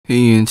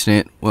Hey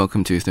Internet,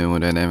 welcome to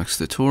Thermodynamics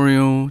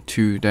tutorial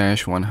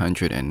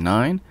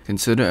 2-109.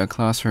 Consider a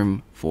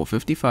classroom for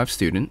 55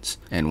 students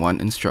and 1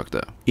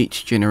 instructor,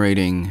 each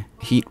generating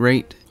heat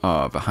rate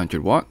of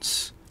 100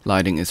 watts.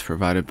 Lighting is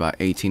provided by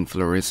 18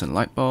 fluorescent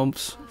light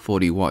bulbs,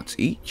 40 watts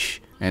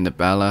each, and the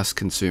ballast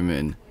consume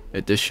an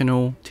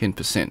additional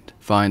 10%.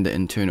 Find the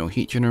internal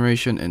heat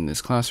generation in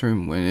this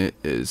classroom when it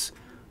is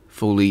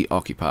fully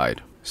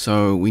occupied.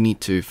 So we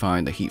need to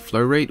find the heat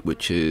flow rate,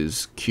 which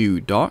is Q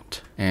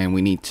dot, and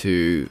we need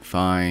to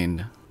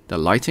find the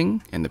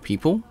lighting and the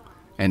people,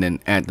 and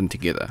then add them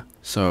together.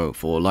 So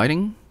for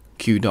lighting,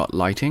 Q dot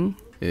lighting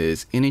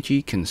is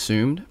energy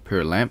consumed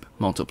per lamp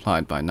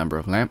multiplied by number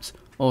of lamps.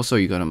 Also,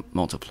 you gotta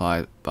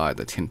multiply by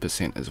the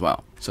 10% as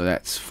well. So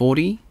that's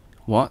 40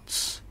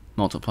 watts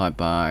multiplied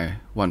by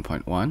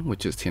 1.1,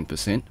 which is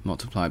 10%,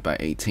 multiplied by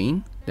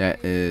 18.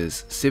 That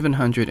is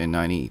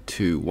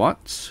 792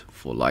 watts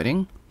for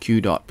lighting. Q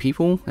dot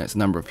people, that's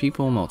number of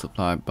people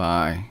multiplied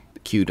by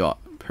Q dot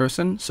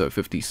person, so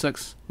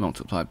 56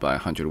 multiplied by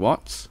 100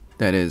 watts.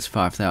 That is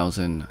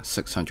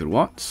 5,600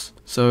 watts.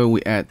 So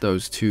we add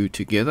those two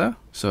together.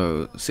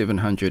 So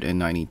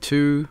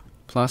 792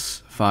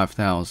 plus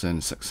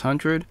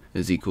 5,600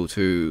 is equal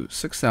to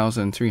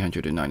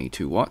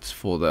 6,392 watts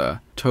for the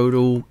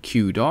total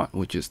Q dot,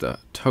 which is the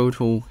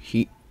total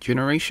heat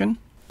generation.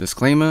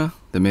 Disclaimer,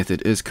 the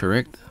method is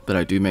correct, but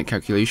I do make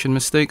calculation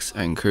mistakes.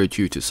 I encourage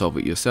you to solve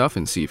it yourself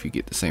and see if you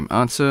get the same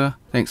answer.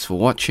 Thanks for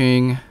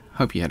watching.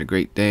 Hope you had a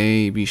great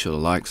day. Be sure to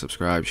like,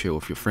 subscribe, share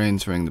with your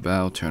friends, ring the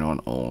bell, turn on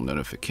all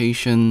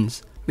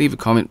notifications. Leave a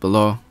comment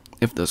below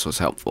if this was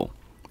helpful.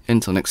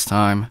 Until next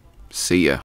time, see ya.